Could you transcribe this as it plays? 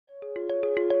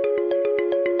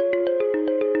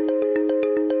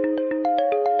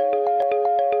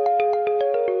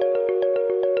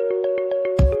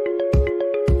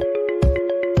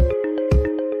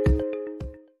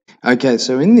Okay,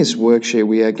 so in this worksheet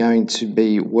we are going to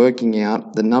be working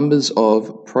out the numbers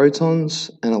of protons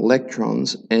and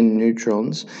electrons and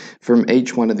neutrons from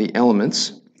each one of the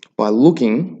elements by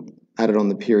looking at it on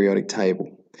the periodic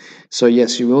table. So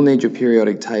yes, you will need your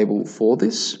periodic table for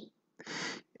this.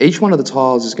 Each one of the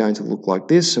tiles is going to look like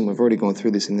this, and we've already gone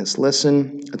through this in this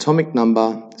lesson. Atomic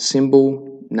number,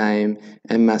 symbol, name,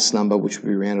 and mass number, which will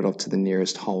be rounded off to the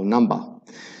nearest whole number.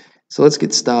 So let's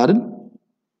get started.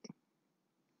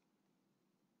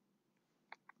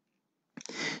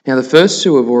 Now the first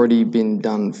two have already been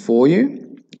done for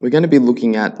you. We're going to be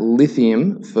looking at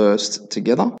lithium first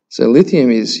together. So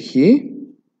lithium is here.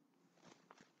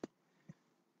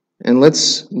 And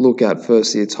let's look at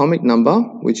first the atomic number,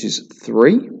 which is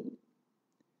 3.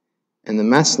 And the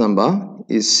mass number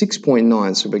is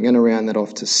 6.9, so we're going to round that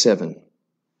off to 7.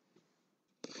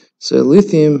 So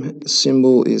lithium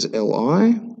symbol is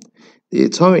Li. The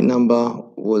atomic number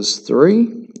was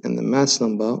 3, and the mass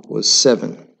number was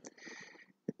 7.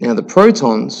 Now the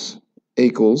protons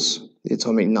equals the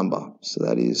atomic number, so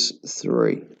that is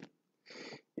 3.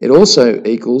 It also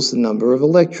equals the number of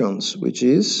electrons, which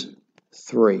is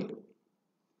 3.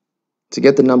 To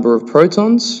get the number of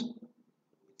protons,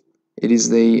 it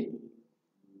is the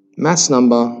mass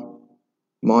number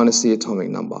minus the atomic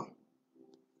number,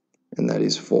 and that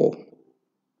is 4.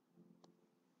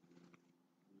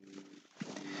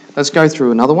 Let's go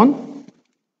through another one.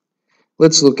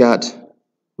 Let's look at,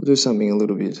 we'll do something a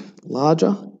little bit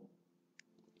larger,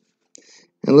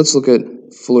 and let's look at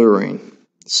fluorine.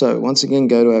 So once again,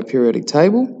 go to our periodic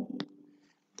table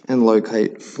and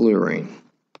locate fluorine.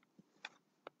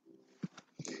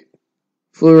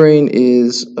 Fluorine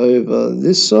is over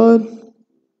this side,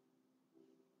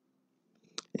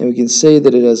 and we can see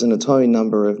that it has an atomic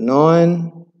number of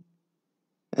 9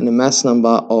 and a mass number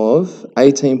of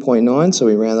 18.9, so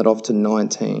we round that off to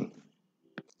 19.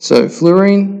 So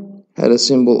fluorine had a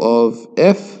symbol of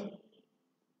F,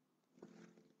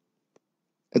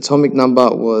 atomic number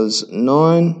was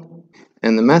 9,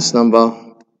 and the mass number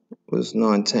was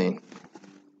 19.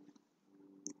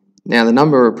 Now the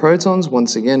number of protons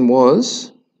once again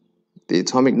was the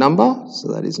atomic number,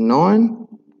 so that is 9,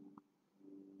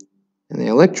 and the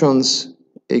electrons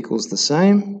equals the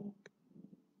same.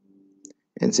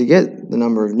 And to get the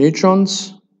number of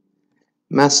neutrons,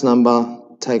 mass number,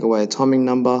 take away atomic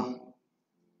number,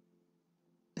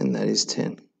 and that is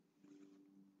 10.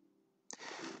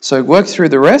 So work through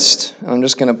the rest. I'm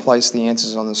just going to place the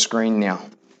answers on the screen now.